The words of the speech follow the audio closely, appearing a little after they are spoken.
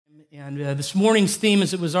And this morning's theme,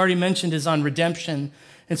 as it was already mentioned, is on redemption.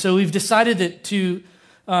 And so we've decided that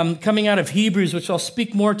coming out of Hebrews, which I'll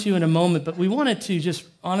speak more to in a moment, but we wanted to just,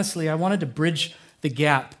 honestly, I wanted to bridge the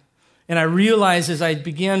gap. And I realized as I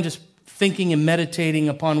began just thinking and meditating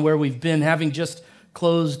upon where we've been, having just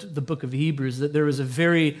closed the book of Hebrews, that there was a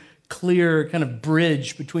very clear kind of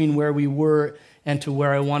bridge between where we were and to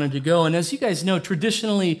where I wanted to go. And as you guys know,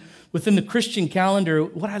 traditionally within the Christian calendar,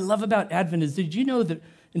 what I love about Advent is, did you know that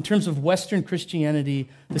in terms of Western Christianity,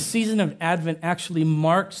 the season of Advent actually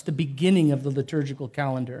marks the beginning of the liturgical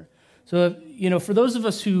calendar? So, for those of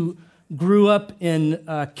us who grew up in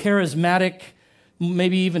charismatic,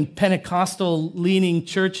 maybe even Pentecostal-leaning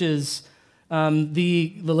churches,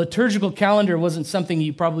 the liturgical calendar wasn't something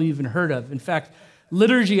you probably even heard of. In fact,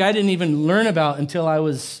 liturgy I didn't even learn about until I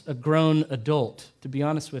was a grown adult, to be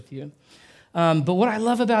honest with you. But what I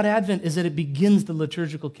love about Advent is that it begins the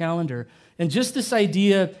liturgical calendar. And just this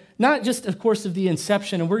idea, not just, of course, of the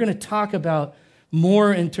inception, and we're going to talk about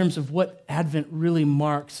more in terms of what Advent really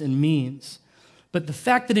marks and means, but the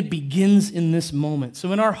fact that it begins in this moment.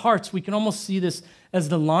 So in our hearts, we can almost see this as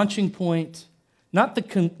the launching point, not the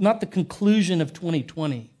conclusion of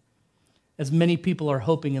 2020, as many people are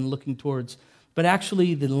hoping and looking towards, but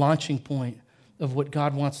actually the launching point of what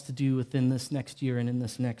God wants to do within this next year and in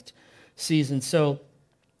this next season. So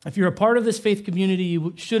if you're a part of this faith community,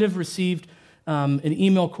 you should have received an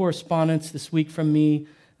email correspondence this week from me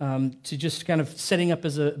to just kind of setting up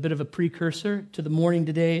as a bit of a precursor to the morning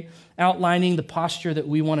today, outlining the posture that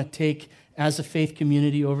we want to take as a faith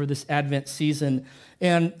community over this Advent season.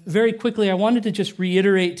 And very quickly, I wanted to just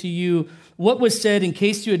reiterate to you what was said in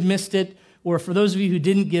case you had missed it, or for those of you who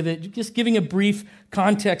didn't give it, just giving a brief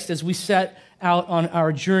context as we set out on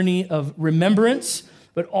our journey of remembrance,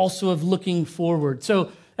 but also of looking forward.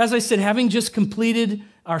 So, as I said, having just completed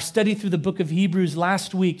our study through the book of Hebrews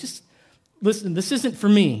last week, just listen, this isn't for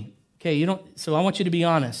me, okay? So I want you to be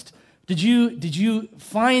honest. Did you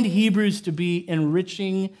find Hebrews to be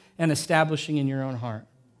enriching and establishing in your own heart?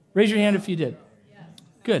 Raise your hand if you did. Yes.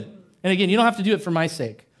 Good. And again, you don't have to do it for my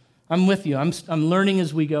sake. I'm with you. I'm learning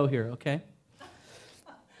as we go here, okay?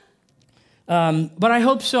 But I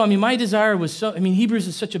hope so. My desire was Hebrews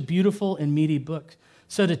is such a beautiful and meaty book.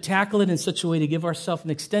 So to tackle it in such a way to give ourselves an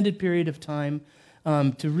extended period of time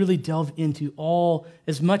to really delve into all,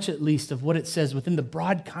 as much at least, of what it says within the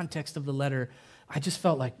broad context of the letter, I just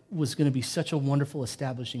felt like was going to be such a wonderful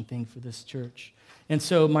establishing thing for this church. And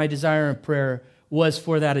so my desire and prayer was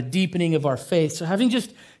for that, a deepening of our faith. So having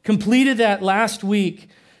just completed that last week,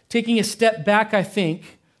 taking a step back, I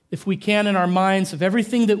think, if we can in our minds, of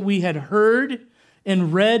everything that we had heard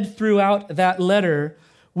and read throughout that letter,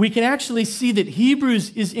 we can actually see that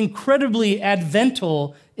Hebrews is incredibly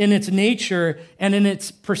advental in its nature and in its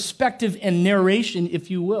perspective and narration, if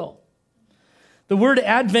you will. The word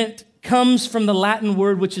Advent comes from the Latin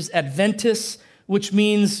word, which is adventus, which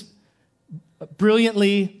means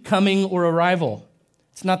brilliantly coming or arrival.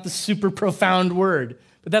 It's not the super profound word,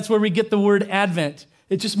 but that's where we get the word Advent.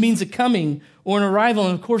 It just means a coming or an arrival.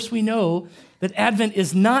 And of course, we know that Advent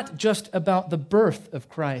is not just about the birth of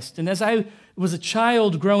Christ. And as I was a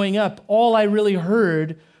child growing up, all I really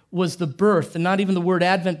heard was the birth, and not even the word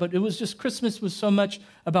Advent, but it was just Christmas was so much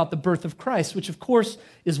about the birth of Christ, which of course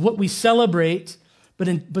is what we celebrate.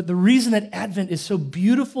 But the reason that Advent is so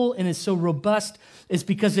beautiful and is so robust is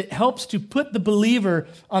because it helps to put the believer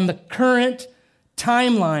on the current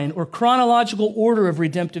timeline or chronological order of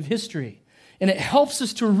redemptive history. And it helps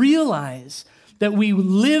us to realize that we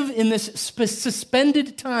live in this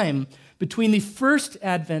suspended time between the first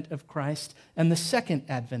advent of Christ and the second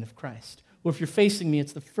advent of Christ. Or if you're facing me,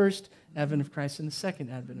 it's the first advent of Christ and the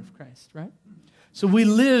second advent of Christ, right? So we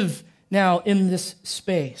live now in this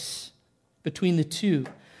space between the two.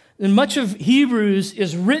 And much of Hebrews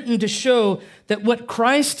is written to show that what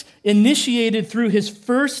Christ initiated through his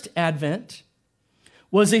first advent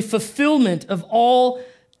was a fulfillment of all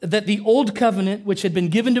that the old covenant, which had been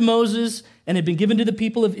given to Moses and had been given to the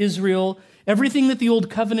people of Israel, everything that the old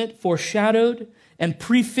covenant foreshadowed and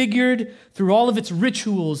prefigured through all of its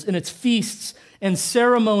rituals and its feasts and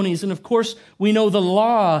ceremonies. And of course, we know the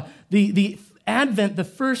law, the advent, the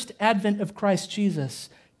first advent of Christ Jesus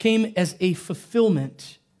came as a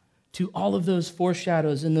fulfillment to all of those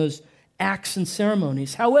foreshadows and those acts and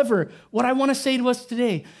ceremonies. However, what I want to say to us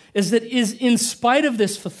today is in spite of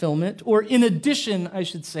this fulfillment, or in addition, I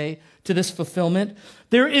should say, to this fulfillment,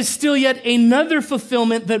 there is still yet another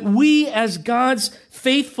fulfillment that we as God's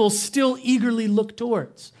faithful still eagerly look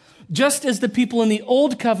towards. Just as the people in the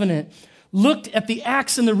old covenant looked at the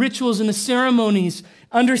acts and the rituals and the ceremonies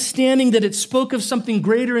understanding that it spoke of something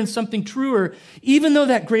greater and something truer, even though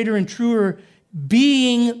that greater and truer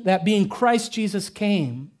being Christ Jesus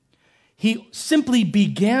came, he simply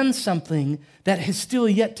began something that has still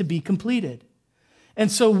yet to be completed.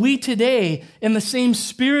 And so we today, in the same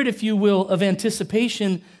spirit, if you will, of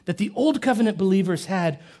anticipation that the old covenant believers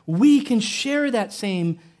had, we can share that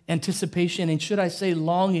same anticipation, and should I say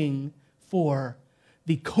longing for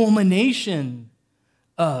the culmination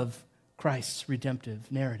of Christ's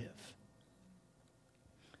redemptive narrative.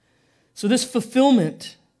 So this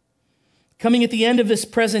fulfillment, coming at the end of this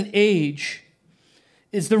present age,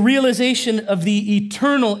 is the realization of the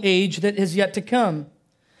eternal age that is yet to come.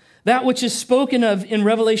 That which is spoken of in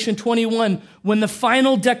Revelation 21, when the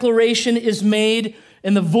final declaration is made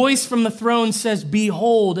and the voice from the throne says,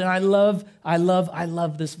 "Behold," and I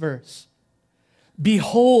love this verse.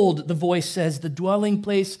 "Behold," the voice says, "the dwelling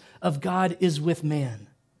place of God is with man.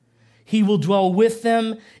 He will dwell with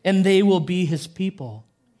them, and they will be his people."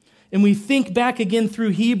 And we think back again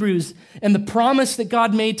through Hebrews, and the promise that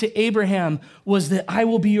God made to Abraham was that I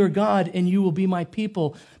will be your God and you will be my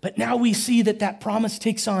people. But now we see that that promise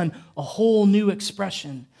takes on a whole new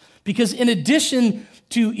expression. Because in addition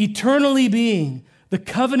to eternally being the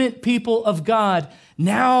covenant people of God,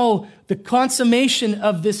 now the consummation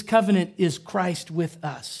of this covenant is Christ with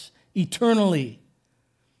us eternally.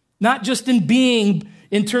 Not just in being,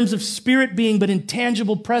 in terms of spirit being, but in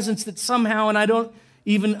tangible presence that somehow, and I don't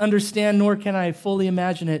even understand, nor can I fully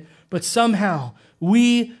imagine it, but somehow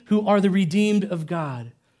we who are the redeemed of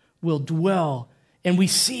God will dwell. And we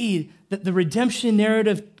see that the redemption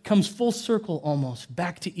narrative comes full circle almost,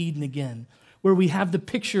 back to Eden again, where we have the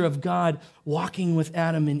picture of God walking with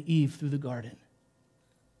Adam and Eve through the garden.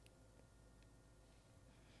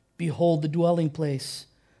 Behold, the dwelling place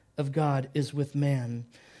of God is with man.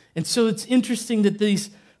 And so it's interesting that these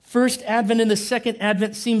first Advent and the second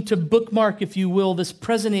Advent seem to bookmark, if you will, this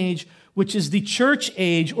present age, which is the church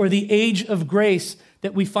age or the age of grace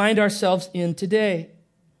that we find ourselves in today.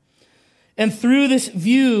 And through this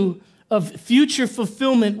view of future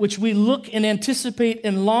fulfillment, which we look and anticipate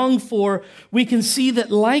and long for, we can see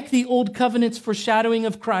that like the old covenant's foreshadowing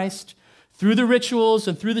of Christ, through the rituals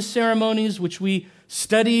and through the ceremonies, which we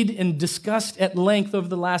studied and discussed at length over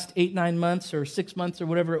the last 8-9 months or 6 months or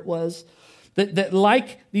whatever it was, that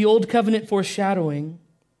like the old covenant foreshadowing,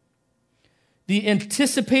 the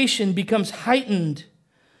anticipation becomes heightened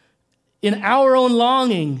in our own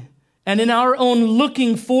longing and in our own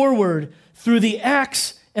looking forward through the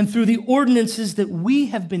acts and through the ordinances that we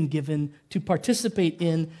have been given to participate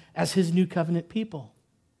in as his new covenant people.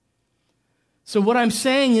 So what I'm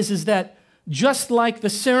saying is that just like the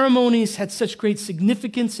ceremonies had such great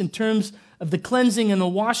significance in terms of the cleansing and the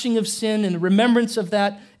washing of sin and the remembrance of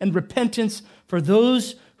that and repentance for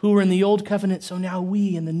those who were in the old covenant, so now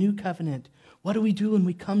we in the new covenant, what do we do when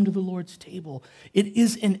we come to the Lord's table? It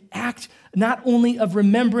is an act not only of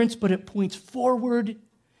remembrance, but it points forward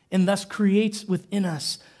and thus creates within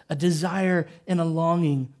us a desire and a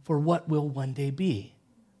longing for what will one day be.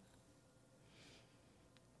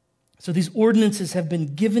 So these ordinances have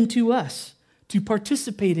been given to us to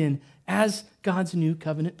participate in as God's new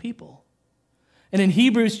covenant people. And in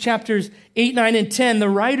Hebrews chapters 8, 9, and 10, the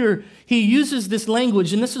writer, he uses this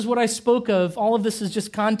language, and this is what I spoke of. All of this is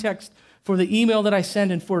just context for the email that I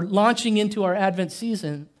sent and for launching into our Advent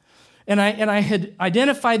season. And I had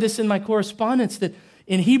identified this in my correspondence that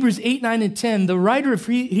in Hebrews 8, 9, and 10, the writer of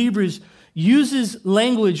Hebrews uses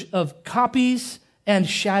language of copies and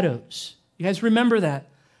shadows. You guys remember that?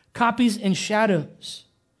 Copies and shadows.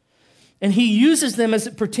 And he uses them as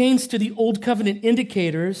it pertains to the old covenant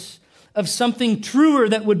indicators of something truer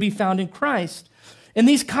that would be found in Christ. And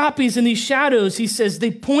these copies and these shadows, he says,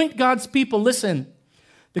 they point God's people. Listen,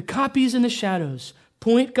 the copies and the shadows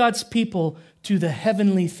point God's people to the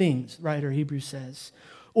heavenly things, writer Hebrews says.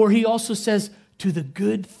 Or he also says, to the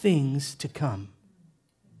good things to come,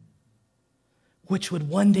 which would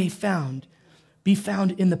one day be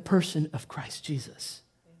found in the person of Christ Jesus.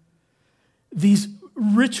 These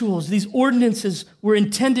rituals, these ordinances were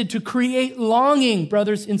intended to create longing,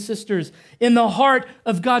 brothers and sisters, in the heart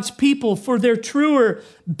of God's people for their truer,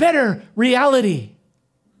 better reality.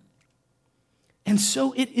 And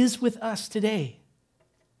so it is with us today.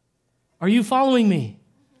 Are you following me?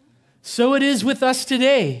 So it is with us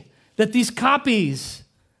today that these copies,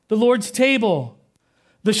 the Lord's table,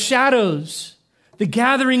 the shadows, the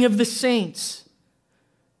gathering of the saints,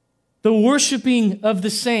 the worshiping of the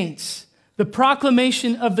saints, the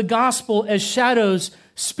proclamation of the gospel as shadows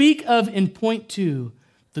speak of and point to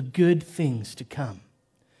the good things to come,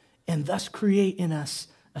 and thus create in us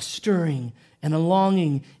a stirring and a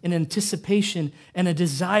longing, an anticipation and a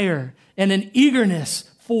desire and an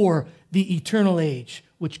eagerness for the eternal age,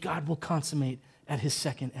 which God will consummate at his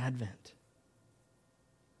second advent.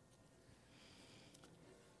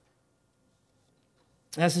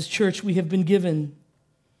 As his church, we have been given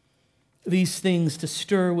these things to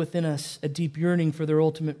stir within us a deep yearning for their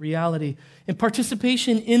ultimate reality. And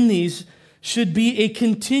participation in these should be a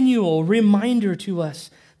continual reminder to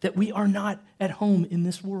us that we are not at home in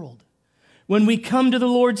this world. When we come to the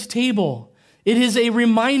Lord's table, it is a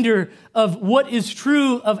reminder of what is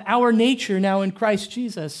true of our nature now in Christ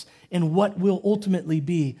Jesus and what will ultimately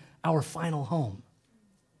be our final home.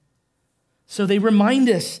 So they remind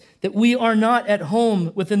us that we are not at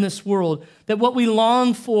home within this world, that what we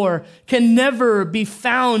long for can never be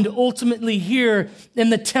found ultimately here in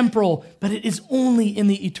the temporal, but it is only in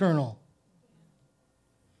the eternal.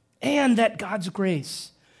 And that God's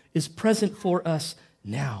grace is present for us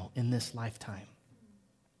now in this lifetime.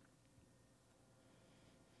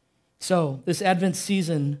 So, this Advent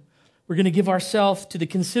season, we're going to give ourselves to the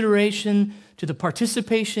consideration, to the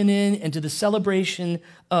participation in, and to the celebration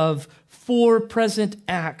of 4 present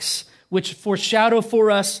acts which foreshadow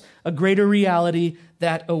for us a greater reality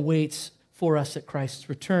that awaits for us at Christ's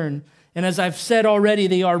return. And as I've said already,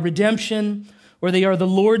 they are redemption, or they are the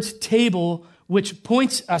Lord's table, which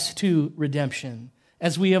points us to redemption,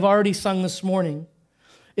 as we have already sung this morning.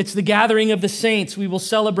 It's the gathering of the saints we will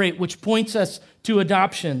celebrate, which points us to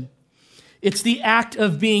adoption. It's the act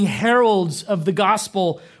of being heralds of the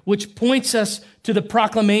gospel, which points us to the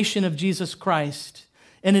proclamation of Jesus Christ.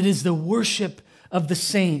 And it is the worship of the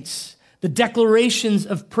saints, the declarations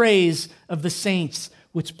of praise of the saints,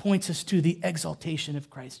 which points us to the exaltation of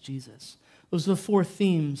Christ Jesus. Those are the 4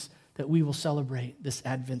 themes that we will celebrate this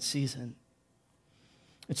Advent season.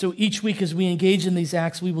 And so each week as we engage in these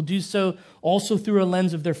acts, we will do so also through a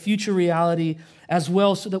lens of their future reality as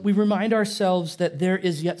well, so that we remind ourselves that there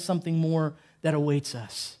is yet something more that awaits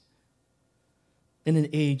us in an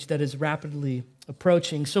age that is rapidly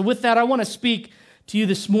approaching. So with that, I want to speak to you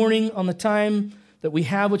this morning on the time that we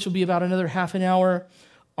have, which will be about another half an hour,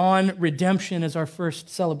 on redemption as our first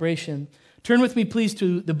celebration. Turn with me, please,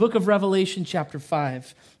 to the book of Revelation, chapter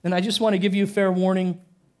 5. And I just want to give you a fair warning.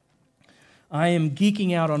 I am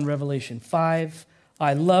geeking out on Revelation 5.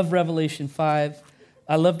 I love Revelation 5.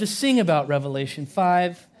 I love to sing about Revelation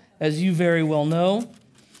 5, as you very well know.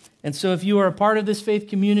 And so if you are a part of this faith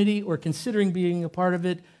community or considering being a part of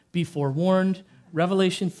it, be forewarned.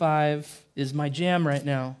 Revelation 5 is my jam right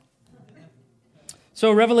now.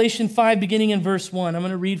 So Revelation 5, beginning in verse 1. I'm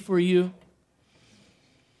going to read for you.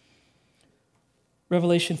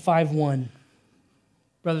 Revelation 5:1.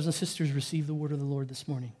 Brothers and sisters, receive the word of the Lord this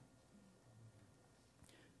morning.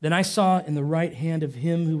 Then I saw in the right hand of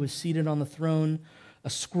him who was seated on the throne a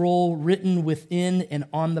scroll written within and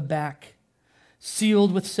on the back,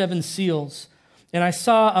 sealed with 7 seals. And I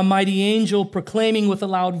saw a mighty angel proclaiming with a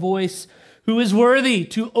loud voice, "Who is worthy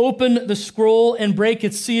to open the scroll and break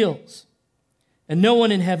its seals?" And no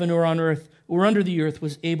one in heaven or on earth or under the earth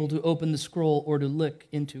was able to open the scroll or to look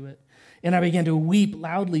into it. And I began to weep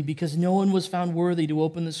loudly because no one was found worthy to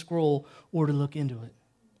open the scroll or to look into it.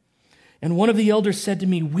 And one of the elders said to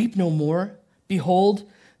me, "Weep no more. Behold,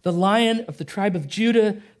 the Lion of the tribe of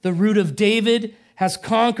Judah, the Root of David, has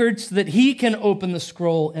conquered so that he can open the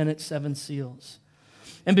scroll and its 7 seals."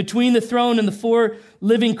 And between the throne and the 4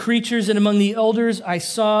 living creatures and among the elders, I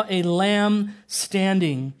saw a lamb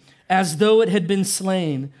standing as though it had been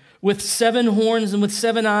slain, with 7 horns and with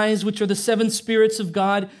 7 eyes, which are the 7 spirits of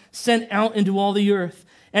God sent out into all the earth.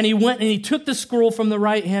 And he went and he took the scroll from the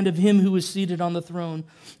right hand of him who was seated on the throne.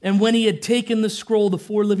 And when he had taken the scroll, the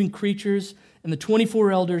 4 living creatures and the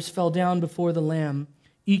 24 elders fell down before the Lamb,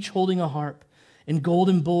 each holding a harp and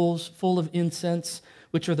golden bowls full of incense,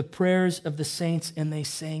 which are the prayers of the saints. And they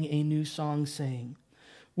sang a new song, saying,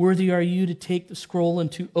 "Worthy are you to take the scroll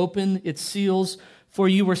and to open its seals, for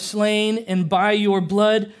you were slain, and by your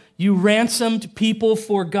blood you ransomed people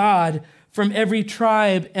for God from every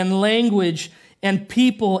tribe and language and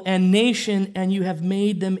people and nation, and you have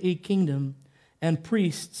made them a kingdom and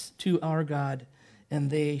priests to our God, and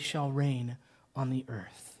they shall reign on the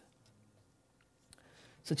earth."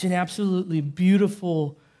 Such an absolutely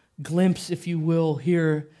beautiful glimpse, if you will,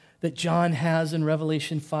 here that John has in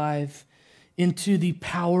Revelation 5 into the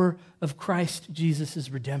power of Christ Jesus'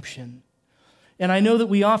 redemption. And I know that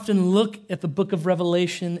we often look at the book of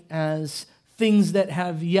Revelation as things that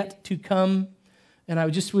have yet to come. And I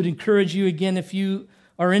just would encourage you again, if you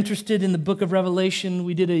are interested in the book of Revelation,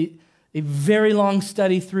 we did a very long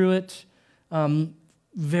study through it.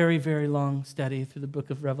 very, very long study through the book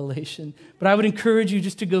of Revelation. But I would encourage you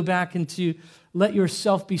just to go back and to let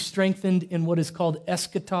yourself be strengthened in what is called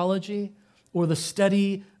eschatology, or the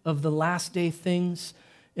study of the last day things.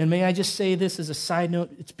 And may I just say this as a side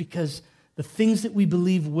note, it's because the things that we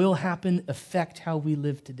believe will happen affect how we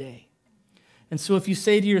live today. And so if you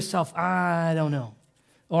say to yourself, I don't know,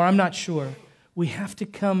 or I'm not sure, we have to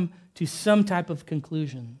come to some type of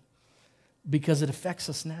conclusion because it affects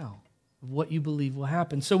us now, of what you believe will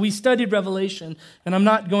happen. So we studied Revelation, and I'm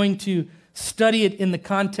not going to study it in the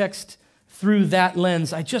context through that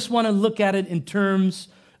lens. I just want to look at it in terms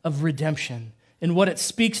of redemption and what it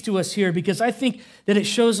speaks to us here, because I think that it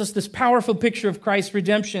shows us this powerful picture of Christ's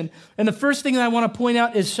redemption. And the first thing that I want to point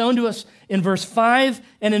out is shown to us in verse 5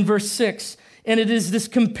 and in verse 6. And it is this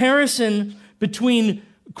comparison between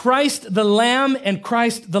Christ the Lamb and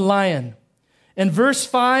Christ the Lion. In verse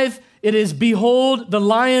 5, it is, behold, the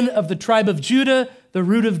Lion of the tribe of Judah, the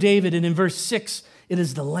root of David. And in verse 6, it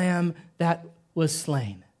is the Lamb that was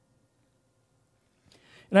slain.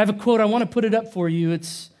 And I have a quote, I want to put it up for you.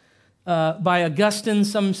 It's by Augustine.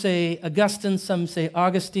 Some say Augustine, some say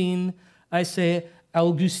Augustine. I say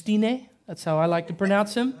Augustine. That's how I like to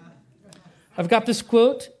pronounce him. I've got this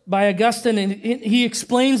quote by Augustine, and he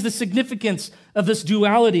explains the significance of this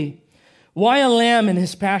duality. Why a lamb in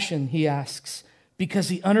his passion, he asks, because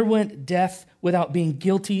he underwent death without being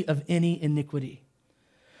guilty of any iniquity.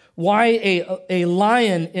 Why a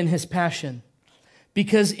lion in his passion?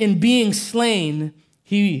 Because in being slain,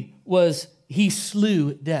 he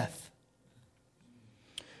slew death.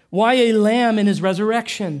 Why a lamb in his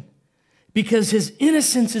resurrection? Because his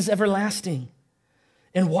innocence is everlasting.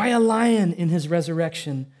 And why a lion in his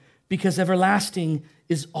resurrection? Because everlasting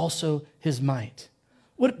is also his might.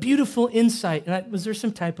 What beautiful insight. And was there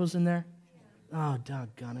some typos in there? Oh,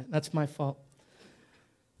 doggone it. That's my fault.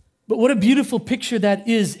 But what a beautiful picture that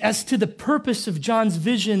is as to the purpose of John's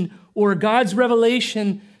vision, or God's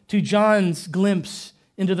revelation to John's glimpse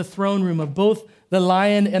into the throne room of both the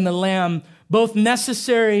lion and the lamb, both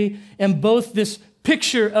necessary and both this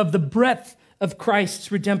picture of the breadth of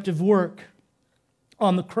Christ's redemptive work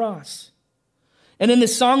on the cross. And in the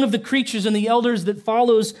song of the creatures and the elders that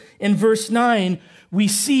follows in verse 9, we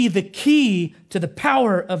see the key to the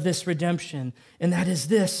power of this redemption, and that is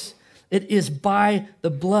this: it is by the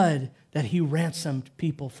blood that he ransomed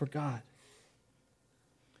people for God.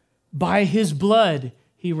 By his blood,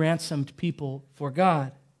 he ransomed people for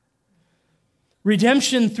God.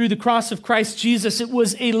 Redemption through the cross of Christ Jesus, it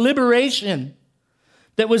was a liberation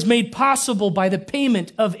that was made possible by the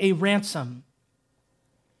payment of a ransom.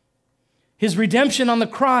 His redemption on the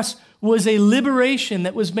cross was a liberation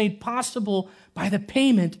that was made possible by the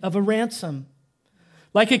payment of a ransom.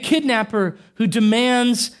 Like a kidnapper who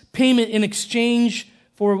demands payment in exchange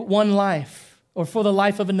for one life or for the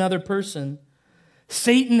life of another person,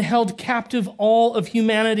 Satan held captive all of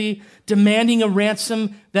humanity, demanding a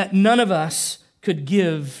ransom that none of us could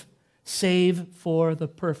give save for the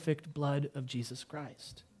perfect blood of Jesus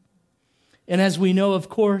Christ. And as we know, of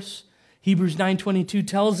course, Hebrews 9:22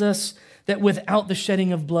 tells us that without the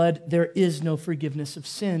shedding of blood, there is no forgiveness of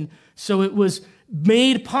sin. So it was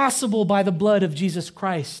made possible by the blood of Jesus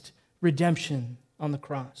Christ, redemption on the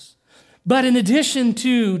cross. But in addition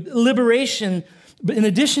to liberation, in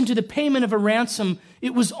addition to the payment of a ransom,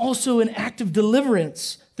 it was also an act of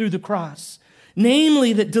deliverance through the cross.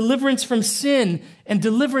 Namely, that deliverance from sin and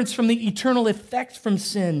deliverance from the eternal effect from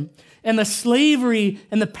sin and the slavery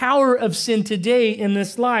and the power of sin today in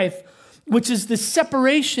this life, which is the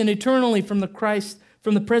separation eternally from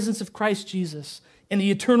the presence of Christ Jesus and the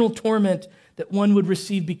eternal torment that one would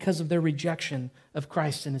receive because of their rejection of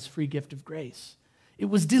Christ and his free gift of grace. It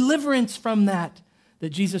was deliverance from that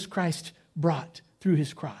Jesus Christ brought through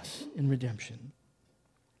his cross in redemption.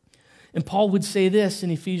 And Paul would say this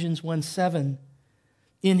in Ephesians 1:7,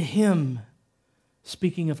 in him,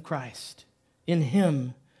 speaking of Christ, in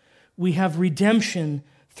him we have redemption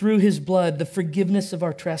through his blood, the forgiveness of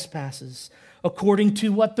our trespasses, according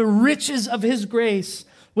to what the riches of his grace,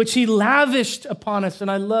 which he lavished upon us.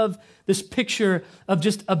 And I love this picture of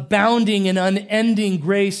just abounding and unending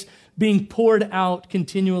grace being poured out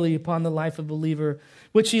continually upon the life of a believer,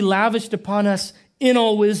 which he lavished upon us in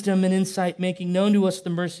all wisdom and insight, making known to us the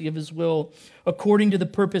mercy of his will, according to the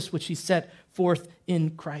purpose which he set forth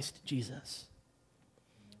in Christ Jesus.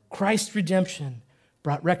 Christ's redemption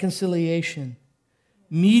brought reconciliation,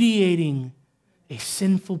 mediating a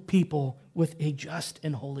sinful people with a just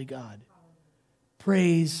and holy God.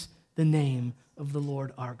 Praise the name of the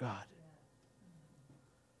Lord our God.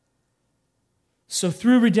 So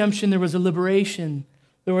through redemption, there was a liberation.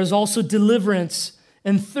 There was also deliverance.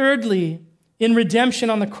 And thirdly, in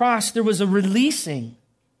redemption on the cross, there was a releasing.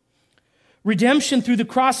 Redemption through the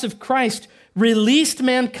cross of Christ released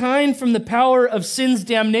mankind from the power of sin's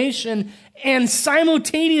damnation and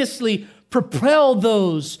simultaneously propelled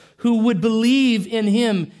those who would believe in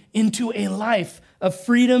him into a life of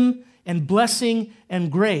freedom and blessing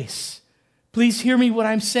and grace. Please hear me what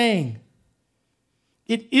I'm saying.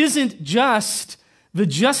 It isn't just the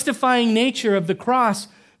justifying nature of the cross,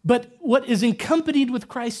 but what is accompanied with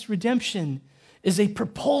Christ's redemption is a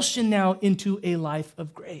propulsion now into a life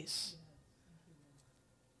of grace.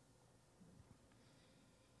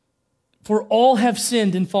 For all have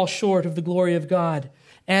sinned and fall short of the glory of God,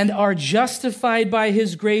 and are justified by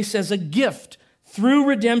his grace as a gift through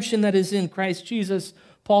redemption that is in Christ Jesus,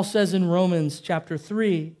 Paul says in Romans chapter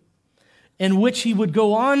 3, in which he would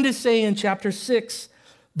go on to say in chapter 6,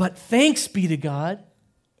 but thanks be to God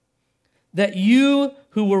that you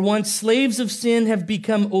who were once slaves of sin have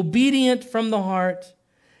become obedient from the heart,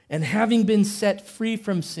 and having been set free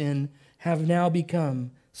from sin, have now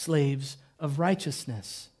become slaves of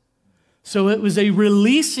righteousness. So it was a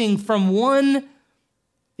releasing from one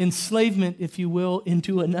enslavement, if you will,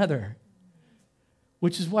 into another,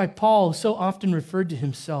 which is why Paul so often referred to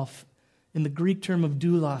himself in the Greek term of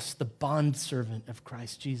doulos, the bondservant of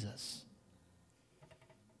Christ Jesus.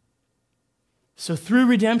 So through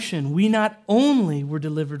redemption, we not only were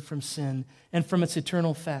delivered from sin and from its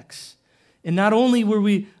eternal effects, and not only were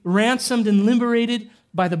we ransomed and liberated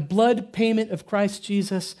by the blood payment of Christ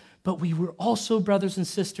Jesus, but we were also, brothers and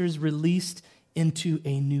sisters, released into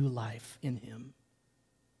a new life in him.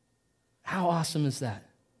 How awesome is that?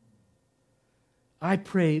 I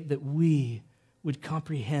pray that we would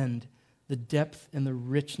comprehend the depth and the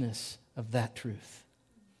richness of that truth,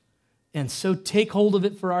 and so take hold of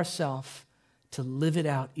it for ourselves to live it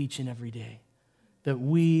out each and every day, that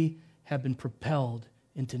we have been propelled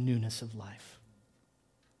into newness of life.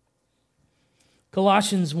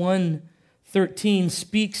 Colossians 1:13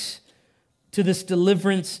 speaks to this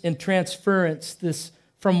deliverance and transference, this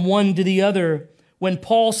from one to the other, when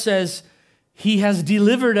Paul says, he has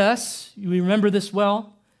delivered us, you remember this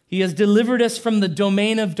well? He has delivered us from the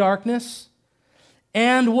domain of darkness,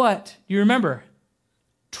 and what? You remember?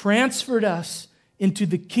 Transferred us into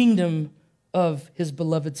the kingdom of his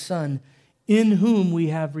beloved Son, in whom we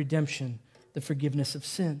have redemption, the forgiveness of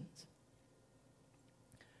sins.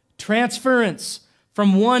 Transference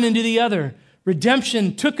from one into the other.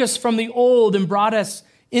 Redemption took us from the old and brought us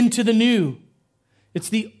into the new. It's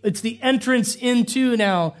the entrance into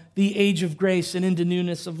now the age of grace and into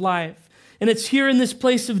newness of life. And it's here in this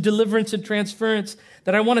place of deliverance and transference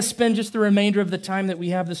that I want to spend just the remainder of the time that we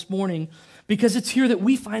have this morning, because it's here that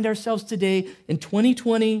we find ourselves today in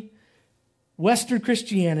 2020 Western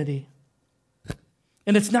Christianity.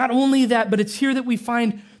 And it's not only that, but it's here that we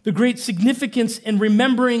find the great significance in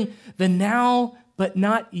remembering the now but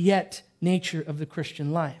not yet nature of the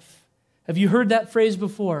Christian life. Have you heard that phrase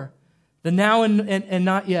before? The now and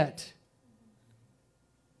not yet.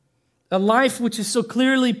 A life which is so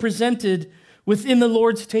clearly presented within the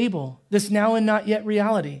Lord's table, this now and not yet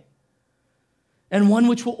reality, and one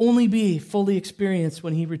which will only be fully experienced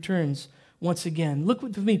when he returns once again. Look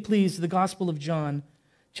with me, please, the Gospel of John,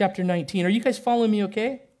 chapter 19. Are you guys following me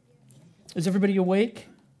okay? Is everybody awake?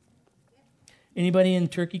 Anybody in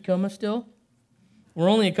turkey coma still? We're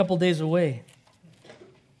only a couple days away.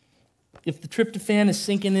 If the tryptophan is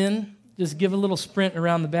sinking in, just give a little sprint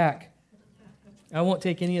around the back. I won't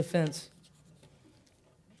take any offense.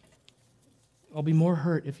 I'll be more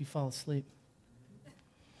hurt if you fall asleep.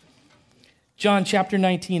 John chapter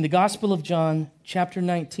 19, the Gospel of John chapter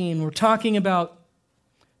 19. We're talking about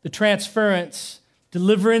the transference,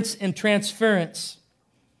 deliverance and transference.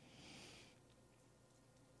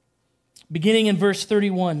 Beginning in verse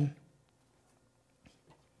 31.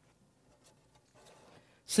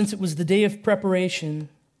 Since it was the day of preparation,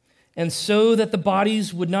 and so that the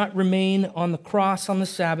bodies would not remain on the cross on the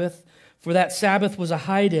Sabbath, for that Sabbath was a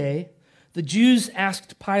high day, the Jews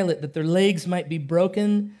asked Pilate that their legs might be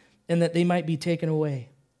broken and that they might be taken away.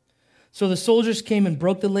 So the soldiers came and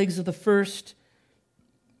broke the legs of the first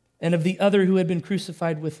and of the other who had been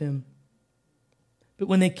crucified with him. But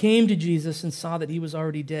when they came to Jesus and saw that he was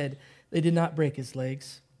already dead, they did not break his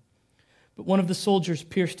legs. But one of the soldiers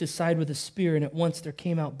pierced his side with a spear, and at once there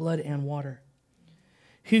came out blood and water.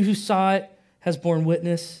 He who saw it has borne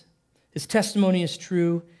witness. His testimony is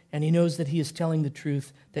true, and he knows that he is telling the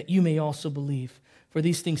truth, that you may also believe. For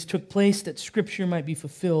these things took place that Scripture might be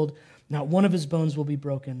fulfilled. Not one of his bones will be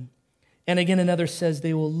broken. And again another says,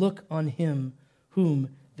 they will look on him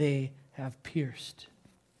whom they have pierced.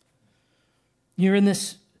 Here in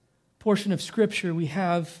this portion of Scripture, we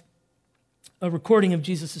have a recording of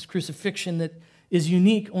Jesus' crucifixion that is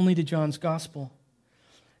unique only to John's gospel.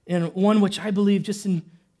 And one which I believe, just in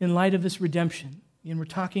light of this redemption, and we're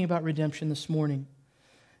talking about redemption this morning,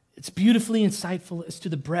 it's beautifully insightful as to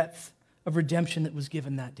the breadth of redemption that was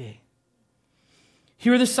given that day.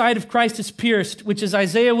 Here the side of Christ is pierced, which as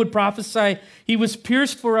Isaiah would prophesy, he was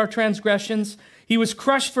pierced for our transgressions, he was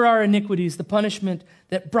crushed for our iniquities. The punishment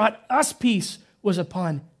that brought us peace was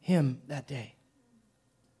upon him that day.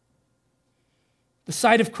 The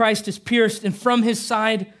side of Christ is pierced, and from his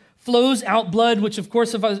side flows out blood, which of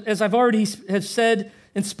course, as I've already have said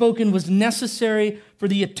and spoken, was necessary for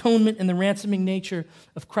the atonement and the ransoming nature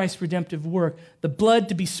of Christ's redemptive work. The blood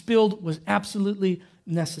to be spilled was absolutely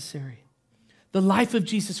necessary. The life of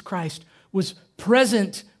Jesus Christ was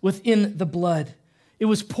present within the blood. It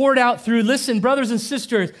was poured out through, listen, brothers and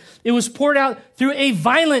sisters, it was poured out through a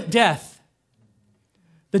violent death.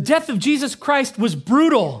 The death of Jesus Christ was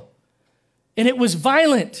brutal, and it was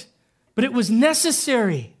violent, but it was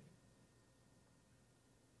necessary.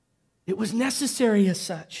 It was necessary as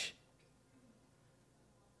such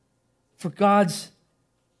for God's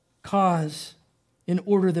cause in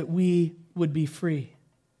order that we would be free.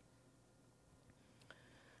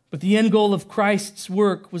 But the end goal of Christ's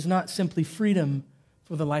work was not simply freedom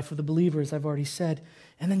for the life of the believer, as I've already said.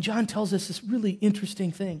 And then John tells us this really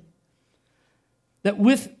interesting thing, that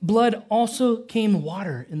with blood also came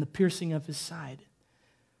water in the piercing of his side.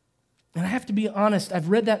 And I have to be honest, I've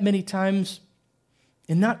read that many times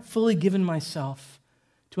and not fully given myself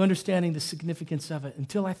to understanding the significance of it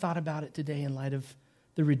until I thought about it today in light of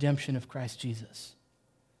the redemption of Christ Jesus.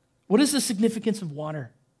 What is the significance of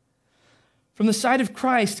water? From the side of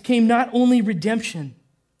Christ came not only redemption,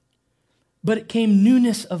 but it came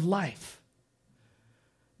newness of life.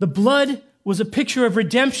 The blood was a picture of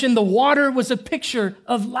redemption. The water was a picture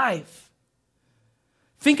of life.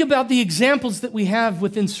 Think about the examples that we have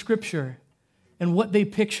within Scripture and what they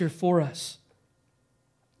picture for us.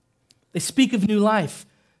 They speak of new life.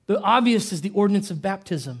 The obvious is the ordinance of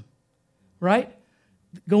baptism, right?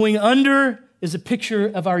 Going under is a picture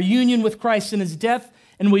of our union with Christ in his death,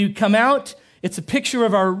 and when we come out, it's a picture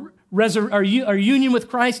of our union with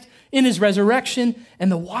Christ in his resurrection,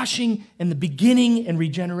 and the washing and the beginning and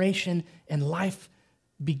regeneration and life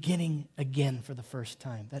beginning again for the first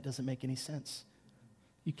time. That doesn't make any sense.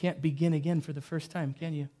 You can't begin again for the first time,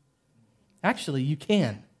 can you? Actually, you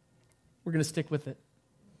can. We're going to stick with it.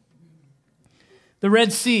 The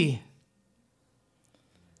Red Sea.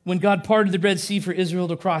 When God parted the Red Sea for Israel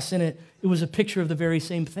to cross in it, it was a picture of the very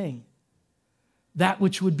same thing. That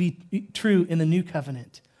which would be true in the new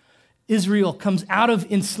covenant. Israel comes out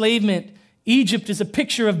of enslavement. Egypt is a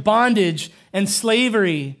picture of bondage and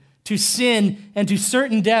slavery to sin and to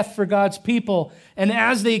certain death for God's people. And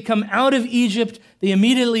as they come out of Egypt, they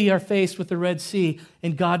immediately are faced with the Red Sea,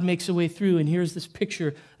 and God makes a way through. And here's this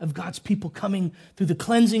picture of God's people coming through the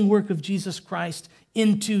cleansing work of Jesus Christ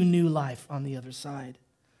into new life on the other side.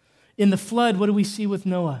 In the flood, what do we see with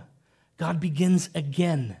Noah? God begins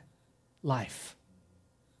again life.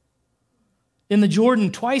 In the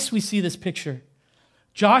Jordan, twice we see this picture.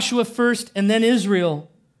 Joshua first and then Israel.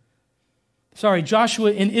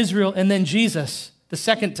 Joshua and Israel and then Jesus the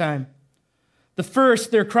second time. The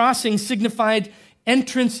first, their crossing signified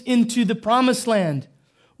entrance into the promised land,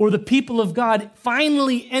 or the people of God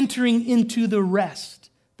finally entering into the rest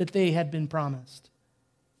that they had been promised.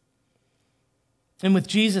 And with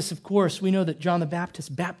Jesus, of course, we know that John the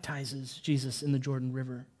Baptist baptizes Jesus in the Jordan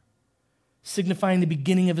River, signifying the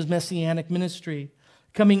beginning of his messianic ministry.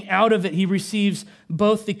 Coming out of it, he receives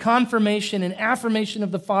both the confirmation and affirmation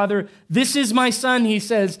of the Father. This is my Son, he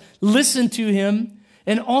says, listen to him,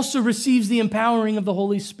 and also receives the empowering of the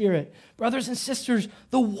Holy Spirit. Brothers and sisters,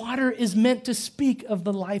 the water is meant to speak of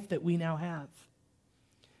the life that we now have.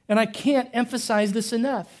 And I can't emphasize this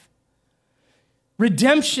enough.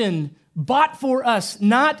 Redemption bought for us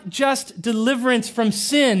not just deliverance from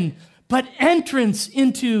sin, but entrance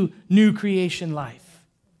into new creation life,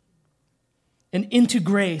 and into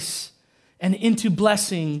grace, and into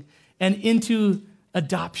blessing, and into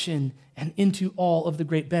adoption, and into all of the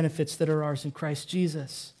great benefits that are ours in Christ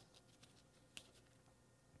Jesus.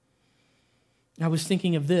 I was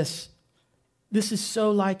thinking of this. This is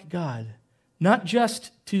so like God, not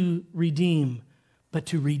just to redeem, but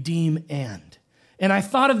to redeem and. And I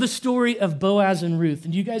thought of the story of Boaz and Ruth.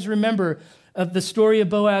 And you guys remember of the story of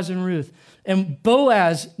Boaz and Ruth. And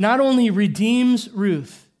Boaz not only redeems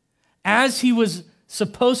Ruth as he was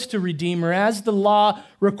supposed to redeem her, as the law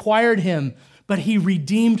required him, but he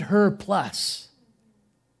redeemed her plus.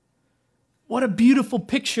 What a beautiful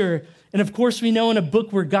picture And of course, we know in a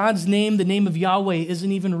book where God's name, the name of Yahweh,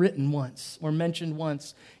 isn't even written once or mentioned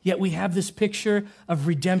once, yet we have this picture of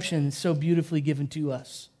redemption so beautifully given to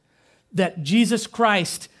us. That Jesus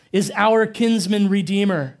Christ is our kinsman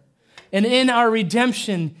redeemer. And in our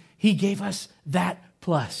redemption, he gave us that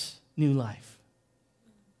plus new life.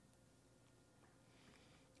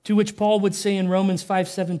 To which Paul would say in Romans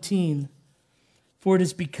 5:17, for it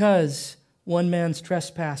is because one man's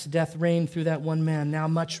trespass, death reigned through that one man. Now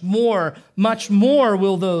much more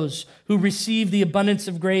will those who receive the abundance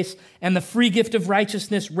of grace and the free gift of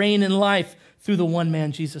righteousness reign in life through the one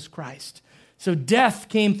man, Jesus Christ. So death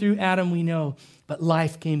came through Adam, we know, but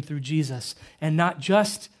life came through Jesus. And not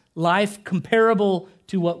just life comparable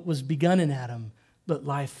to what was begun in Adam, but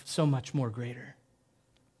life so much more greater.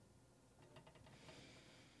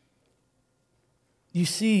 You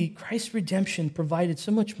see, Christ's redemption provided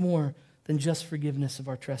so much more than just forgiveness of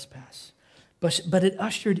our trespass. But it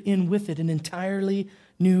ushered in with it an entirely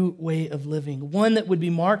new way of living, one that would be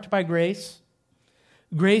marked by grace.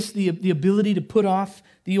 Grace, the ability to put off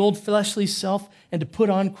the old fleshly self and to put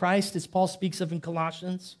on Christ, as Paul speaks of in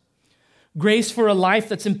Colossians. Grace for a life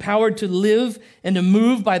that's empowered to live and to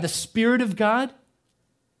move by the Spirit of God.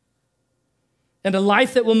 And a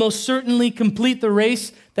life that will most certainly complete the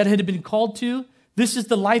race that had been called to. This is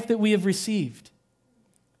the life that we have received.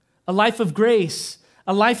 A life of grace,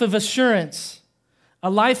 a life of assurance, a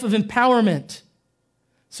life of empowerment.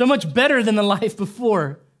 So much better than the life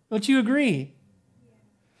before. Don't you agree?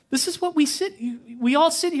 This is what we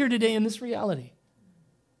all sit here today in this reality.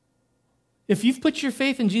 If you've put your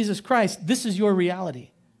faith in Jesus Christ, this is your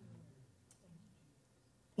reality.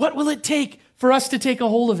 What will it take for us to take a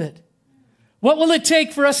hold of it? What will it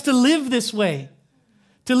take for us to live this way?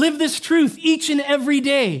 To live this truth each and every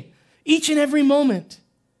day, each and every moment?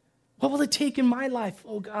 What will it take in my life,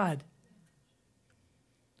 oh God?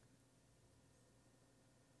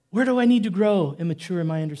 Where do I need to grow and mature in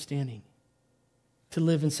my understanding to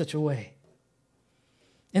live in such a way?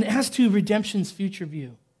 And as to redemption's future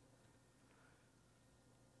view,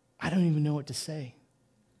 I don't even know what to say.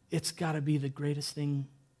 It's got to be the greatest thing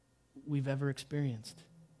we've ever experienced.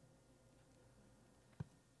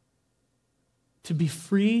 To be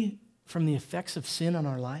free from the effects of sin on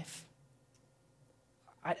our life,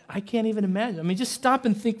 I can't even imagine. I mean, just stop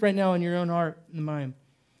and think right now in your own heart and mind.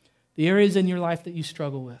 The areas in your life that you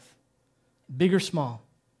struggle with, big or small,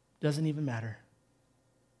 doesn't even matter.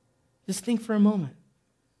 Just think for a moment.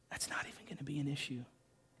 That's not even going to be an issue.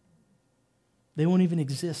 They won't even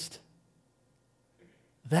exist.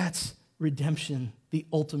 That's redemption, the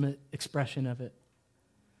ultimate expression of it.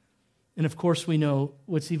 And of course, we know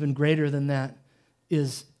what's even greater than that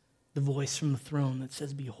is the voice from the throne that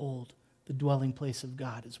says, behold, the dwelling place of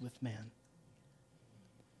God is with man.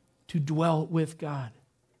 To dwell with God.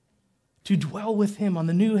 To dwell with him on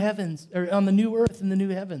the new heavens, or on the new earth and the new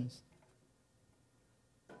heavens.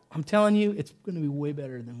 I'm telling you, it's going to be way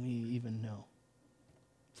better than we even know.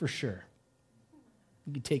 For sure.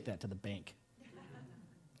 You can take that to the bank.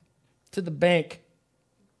 To the bank.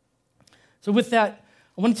 So with that,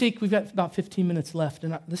 we've got about 15 minutes left,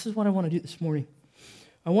 and this is what I want to do this morning.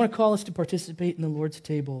 I want to call us to participate in the Lord's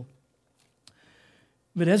table.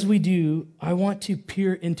 But as we do, I want to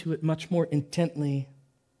peer into it much more intently,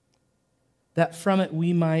 that from it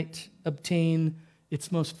we might obtain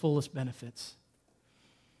its most fullest benefits.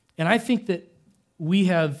 And I think that we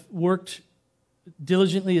have worked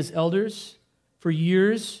diligently as elders for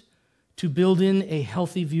years to build in a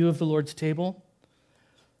healthy view of the Lord's table.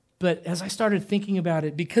 But as I started thinking about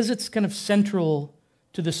it, because it's kind of central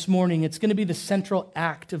to this morning, it's going to be the central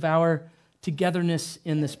act of our togetherness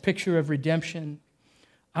in this picture of redemption.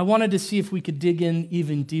 I wanted to see if we could dig in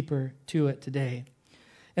even deeper to it today.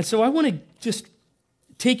 And so I want to just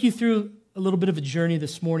take you through a little bit of a journey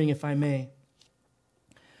this morning, if I may.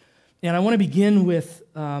 And I want to begin with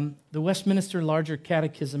the Westminster Larger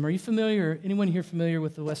Catechism. Are you familiar, anyone here familiar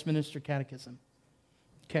with the Westminster Catechism?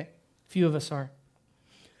 Okay, a few of us are.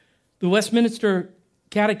 The Westminster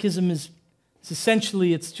Catechism is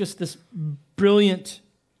essentially, it's just this brilliant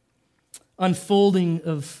unfolding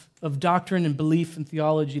of doctrine and belief and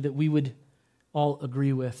theology that we would all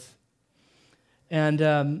agree with.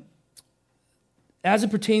 And as it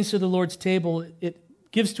pertains to the Lord's table, it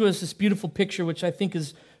gives to us this beautiful picture, which I think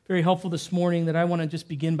is very helpful this morning, that I want to just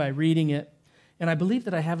begin by reading it. And I believe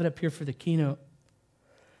that I have it up here for the keynote.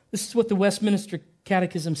 This is what the Westminster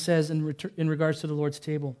Catechism says in regards to the Lord's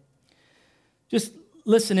table. Just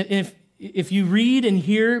listen, if you read and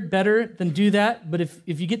hear better, then do that. But if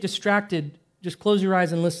you get distracted, just close your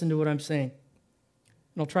eyes and listen to what I'm saying.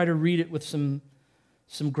 And I'll try to read it with some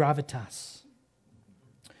gravitas.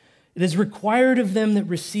 It is required of them that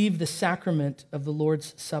receive the sacrament of the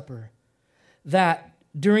Lord's Supper, that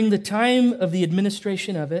during the time of the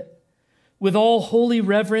administration of it, with all holy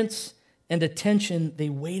reverence and attention, they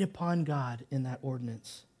wait upon God in that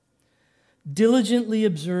ordinance. Diligently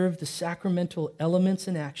observe the sacramental elements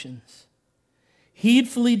and actions,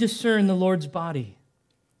 heedfully discern the Lord's body,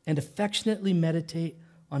 and affectionately meditate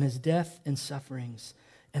on his death and sufferings,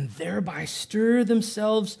 and thereby stir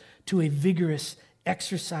themselves to a vigorous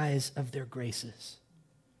exercise of their graces.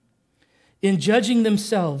 In judging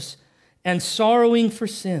themselves and sorrowing for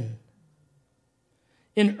sin,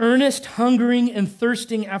 in earnest hungering and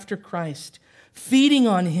thirsting after Christ, feeding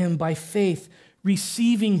on him by faith,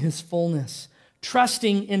 receiving his fullness,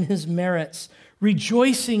 trusting in his merits,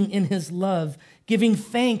 rejoicing in his love, giving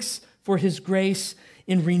thanks for his grace,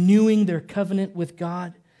 in renewing their covenant with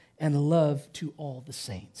God and love to all the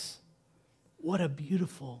saints. What a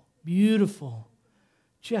beautiful, beautiful,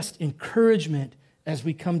 just encouragement as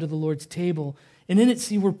we come to the Lord's table. And in it,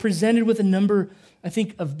 see, we're presented with a number, I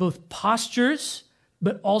think, of both postures,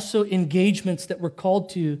 but also engagements that we're called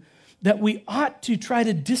to, that we ought to try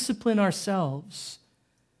to discipline ourselves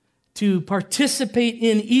to participate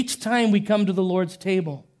in each time we come to the Lord's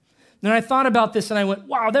table. And I thought about this and I went,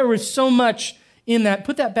 wow, there was so much in that.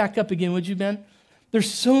 Put that back up again, would you, Ben?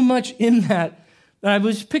 There's so much in that I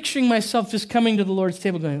was picturing myself just coming to the Lord's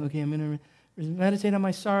table going, okay, I'm going to meditate on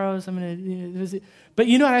my sorrows. But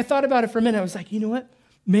you know what? I thought about it for a minute. I was like, you know what?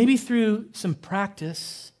 Maybe through some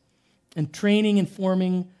practice and training and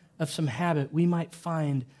forming of some habit, we might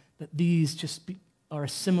find that these just are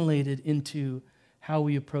assimilated into how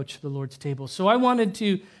we approach the Lord's table. So I wanted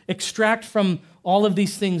to extract from all of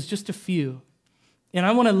these things just a few. And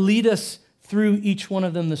I want to lead us through each one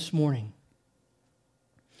of them this morning.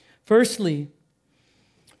 Firstly,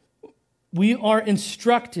 we are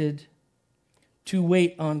instructed to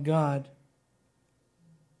wait on God.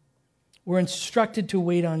 We're instructed to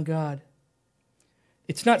wait on God.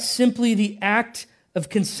 It's not simply the act of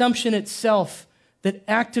consumption itself that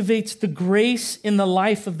activates the grace in the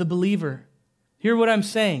life of the believer. Hear what I'm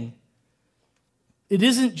saying. It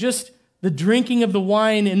isn't just the drinking of the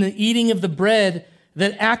wine and the eating of the bread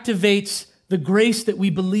that activates the grace that we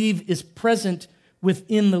believe is present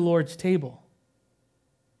within the Lord's table.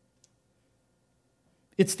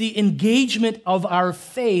 It's the engagement of our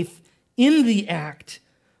faith in the act,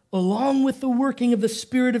 along with the working of the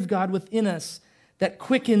Spirit of God within us, that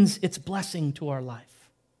quickens its blessing to our life.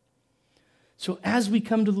 So as we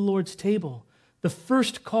come to the Lord's table, the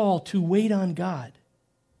first call to wait on God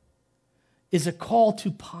is a call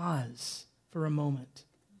to pause for a moment.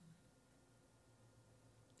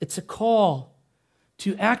 It's a call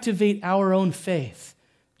to activate our own faith,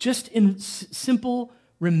 just in simple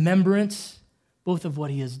remembrance, both of what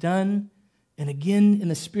he has done, and again, in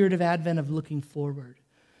the spirit of Advent of looking forward.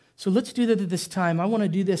 So let's do that at this time. I want to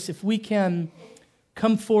do this. If we can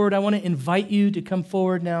come forward, I want to invite you to come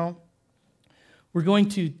forward now. We're going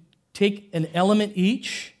to take an element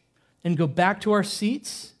each and go back to our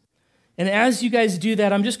seats. And as you guys do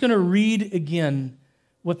that, I'm just going to read again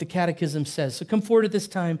what the Catechism says. So come forward at this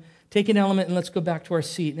time, take an element, and let's go back to our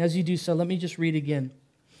seat. And as you do so, let me just read again.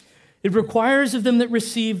 It requires of them that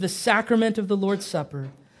receive the sacrament of the Lord's Supper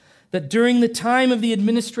that during the time of the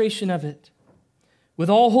administration of it, with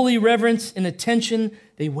all holy reverence and attention,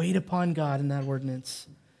 they wait upon God in that ordinance.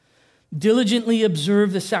 Diligently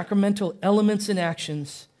observe the sacramental elements and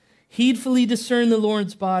actions, heedfully discern the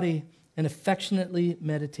Lord's body, and affectionately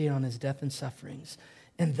meditate on his death and sufferings,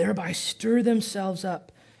 and thereby stir themselves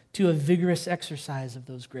up to a vigorous exercise of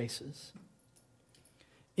those graces.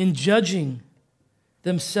 In judging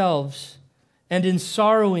themselves and in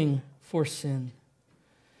sorrowing for sin,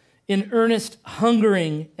 in earnest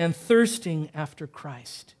hungering and thirsting after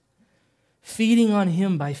Christ, feeding on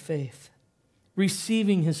him by faith,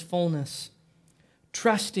 receiving his fullness,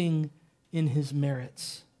 trusting in his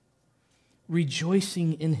merits,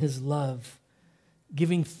 rejoicing in his love,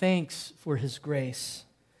 giving thanks for his grace,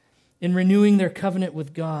 in renewing their covenant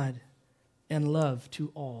with God and love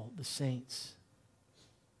to all the saints.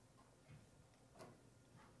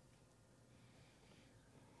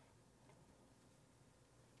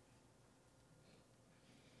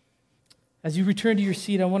 As you return to your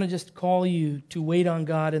seat, I want to just call you to wait on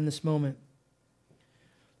God in this moment.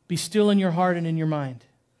 Be still in your heart and in your mind.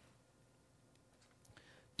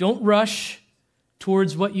 Don't rush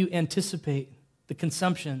towards what you anticipate, the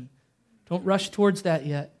consumption. Don't rush towards that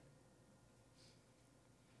yet.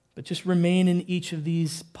 But just remain in each of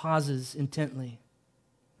these pauses intently.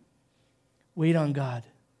 Wait on God.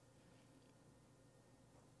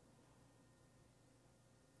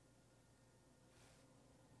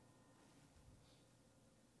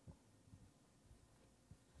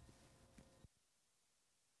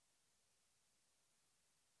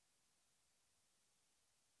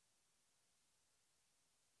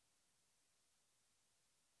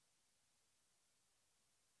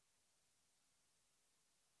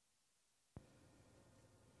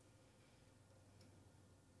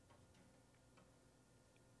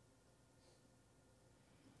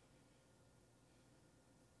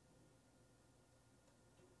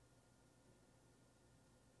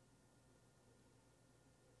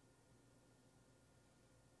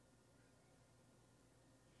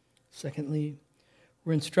 Secondly,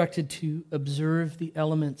 we're instructed to observe the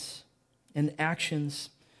elements and actions.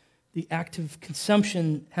 The act of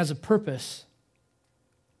consumption has a purpose.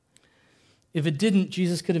 If it didn't,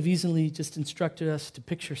 Jesus could have easily just instructed us to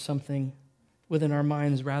picture something within our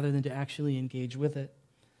minds rather than to actually engage with it.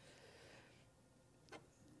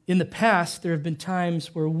 In the past, there have been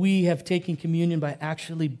times where we have taken communion by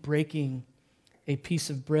actually breaking a piece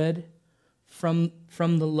of bread from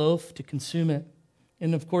the loaf to consume it.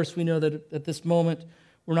 And of course, we know that at this moment,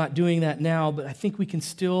 we're not doing that now, but I think we can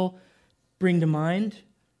still bring to mind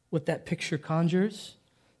what that picture conjures.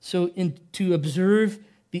 So to observe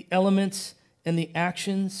the elements and the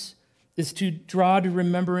actions is to draw to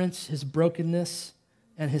remembrance his brokenness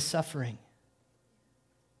and his suffering.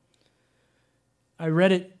 I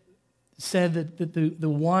read it said that the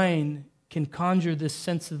wine can conjure this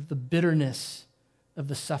sense of the bitterness of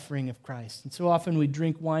the suffering of Christ. And so often we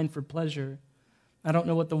drink wine for pleasure. I don't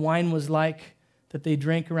know what the wine was like that they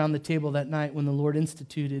drank around the table that night when the Lord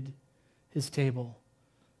instituted his table.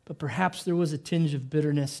 But perhaps there was a tinge of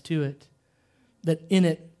bitterness to it, that in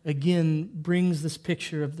it, again, brings this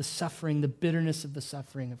picture of the suffering, the bitterness of the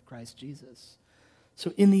suffering of Christ Jesus.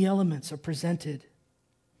 So in the elements are presented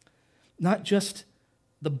not just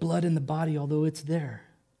the blood in the body, although it's there,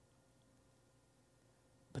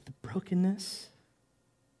 but the brokenness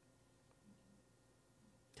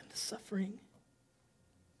and the suffering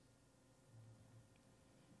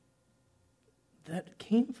that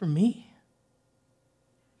came for me.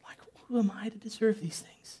 Like, who am I to deserve these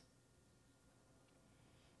things?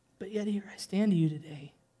 But yet here I stand to you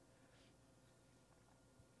today.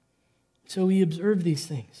 So we observe these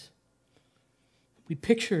things. We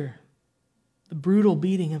picture the brutal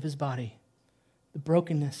beating of his body, the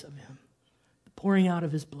brokenness of him, the pouring out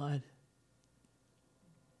of his blood.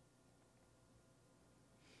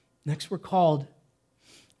 Next, we're called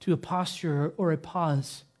to a posture or a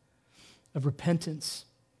pause of repentance.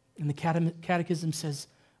 And the Catechism says,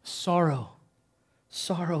 sorrow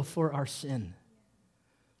for our sin.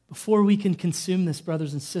 Before we can consume this,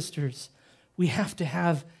 brothers and sisters, we have to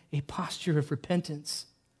have a posture of repentance.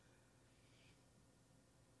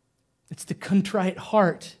 It's the contrite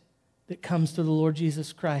heart that comes to the Lord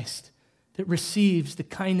Jesus Christ, that receives the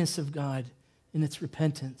kindness of God in its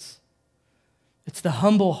repentance. It's the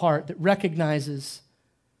humble heart that recognizes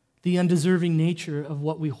the undeserving nature of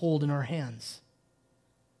what we hold in our hands.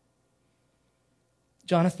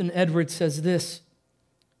 Jonathan Edwards says this: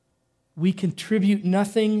 we contribute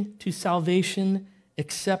nothing to salvation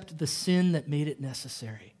except the sin that made it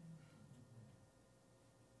necessary.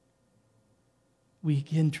 We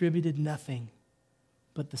contributed nothing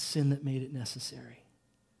but the sin that made it necessary.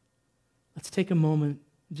 Let's take a moment,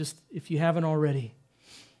 just if you haven't already,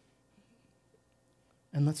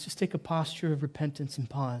 and let's just take a posture of repentance and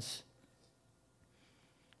pause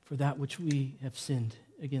for that which we have sinned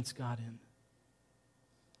against God in.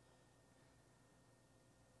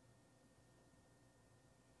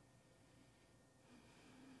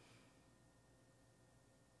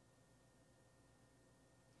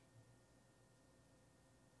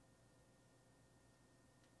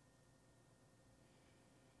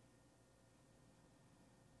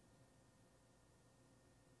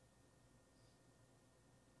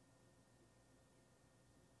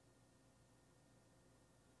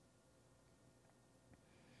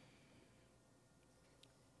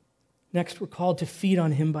 Next, we're called to feed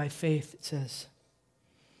on him by faith, it says.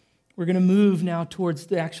 We're going to move now towards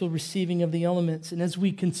the actual receiving of the elements. And as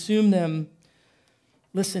we consume them,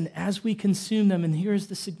 listen, as we consume them, and here's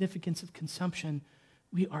the significance of consumption,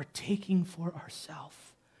 we are taking for ourselves.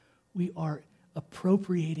 We are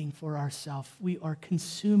appropriating for ourselves. We are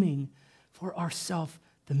consuming for ourselves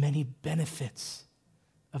the many benefits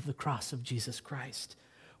of the cross of Jesus Christ.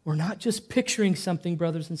 We're not just picturing something,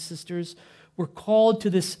 brothers and sisters. We're called to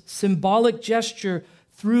this symbolic gesture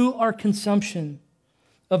through our consumption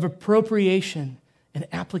of appropriation and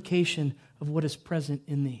application of what is present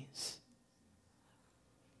in these.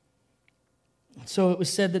 So it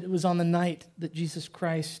was said that it was on the night that Jesus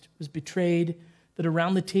Christ was betrayed, that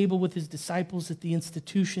around the table with his disciples at the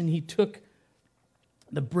institution, he took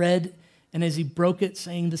the bread, and as he broke it,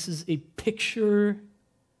 saying, this is a picture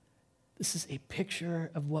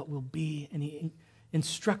of what will be, and he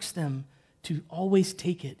instructs them to always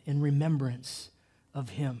take it in remembrance of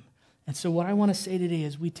him. And so what I want to say today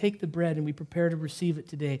is we take the bread and we prepare to receive it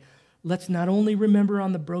today. Let's not only remember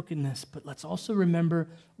on the brokenness, but let's also remember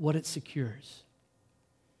what it secures,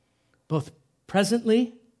 both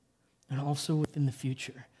presently and also within the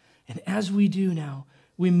future. And as we do now,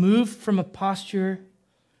 we move from a posture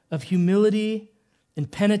of humility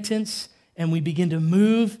and penitence, and we begin to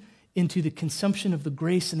move into the consumption of the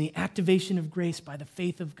grace and the activation of grace by the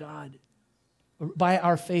faith of God, or by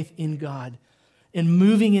our faith in God, and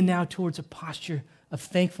moving in now towards a posture of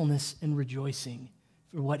thankfulness and rejoicing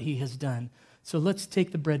for what he has done. So let's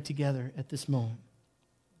take the bread together at this moment.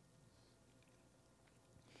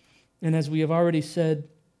 And as we have already said,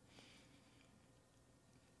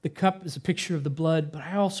 the cup is a picture of the blood, but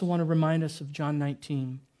I also want to remind us of John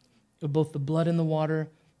 19, of both the blood and the water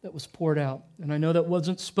that was poured out. And I know that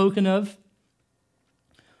wasn't spoken of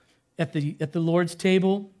at the Lord's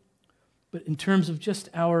table, but in terms of just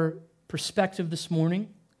our perspective this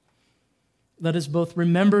morning, let us both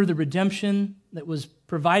remember the redemption that was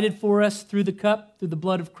provided for us through the cup, through the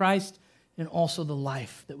blood of Christ, and also the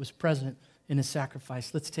life that was present in his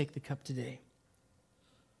sacrifice. Let's take the cup today.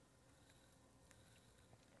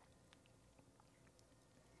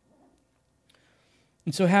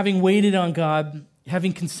 And so having waited on God,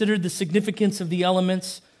 having considered the significance of the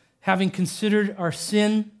elements, having considered our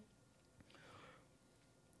sin,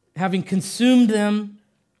 having consumed them,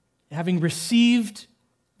 having received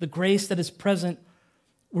the grace that is present,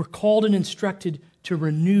 we're called and instructed to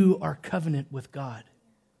renew our covenant with God.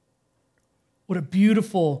 What a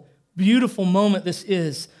beautiful, beautiful moment this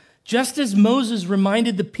is. Just as Moses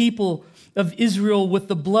reminded the people of Israel with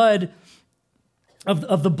the blood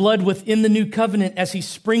of the blood within the new covenant as he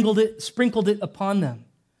sprinkled it upon them.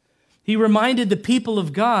 He reminded the people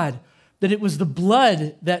of God that it was the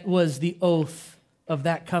blood that was the oath of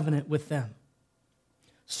that covenant with them.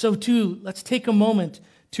 So too, let's take a moment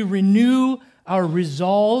to renew our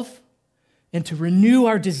resolve and to renew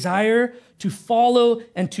our desire to follow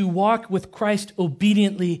and to walk with Christ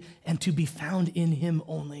obediently and to be found in him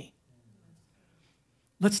only.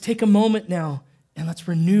 Let's take a moment now and let's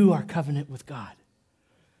renew our covenant with God.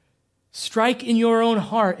 Strike in your own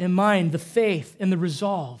heart and mind the faith and the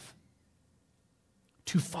resolve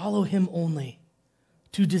to follow him only,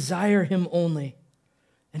 to desire him only,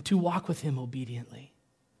 and to walk with him obediently.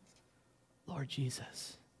 Lord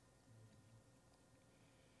Jesus,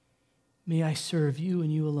 may I serve you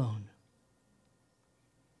and you alone.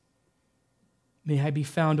 May I be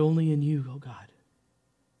found only in you, O God.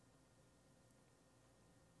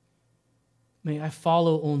 May I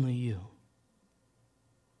follow only you.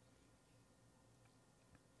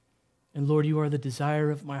 And Lord, you are the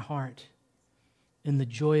desire of my heart and the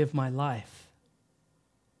joy of my life.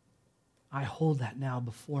 I hold that now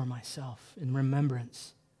before myself in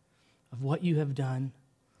remembrance of what you have done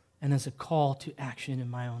and as a call to action in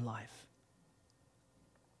my own life.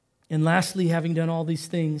 And lastly, having done all these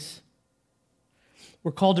things,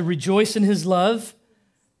 we're called to rejoice in his love,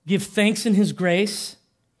 give thanks in his grace,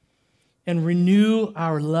 and renew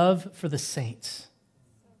our love for the saints.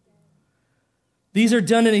 These are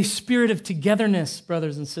done in a spirit of togetherness,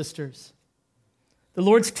 brothers and sisters. The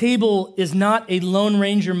Lord's table is not a Lone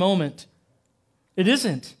Ranger moment. It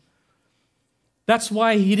isn't. That's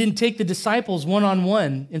why he didn't take the disciples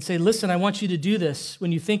one-on-one and say, listen, I want you to do this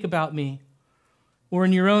when you think about me. Or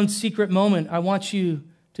in your own secret moment, I want you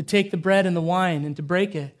to take the bread and the wine and to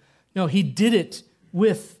break it. No, he did it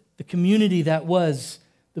with the community that was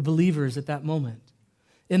the believers at that moment.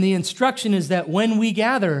 And the instruction is that when we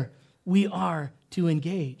gather, we are to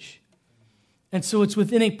engage. And so it's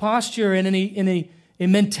within a posture and in a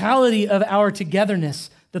mentality of our togetherness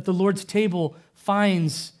that the Lord's table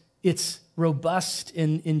finds its robust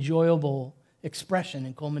and enjoyable expression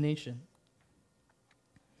and culmination.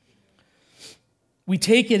 We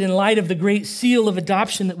take it in light of the great seal of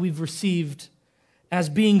adoption that we've received as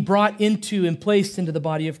being brought into and placed into the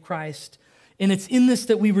body of Christ. And it's in this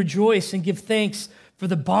that we rejoice and give thanks for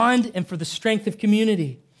the bond and for the strength of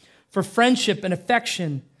community, for friendship and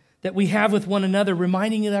affection that we have with one another,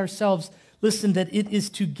 reminding ourselves, listen, that it is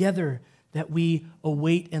together that we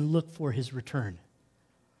await and look for his return.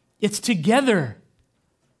 It's together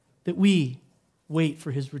that we wait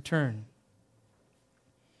for his return.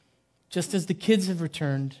 Just as the kids have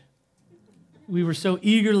returned, we were so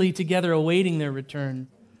eagerly together awaiting their return,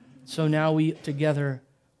 so now we together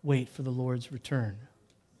wait for the Lord's return.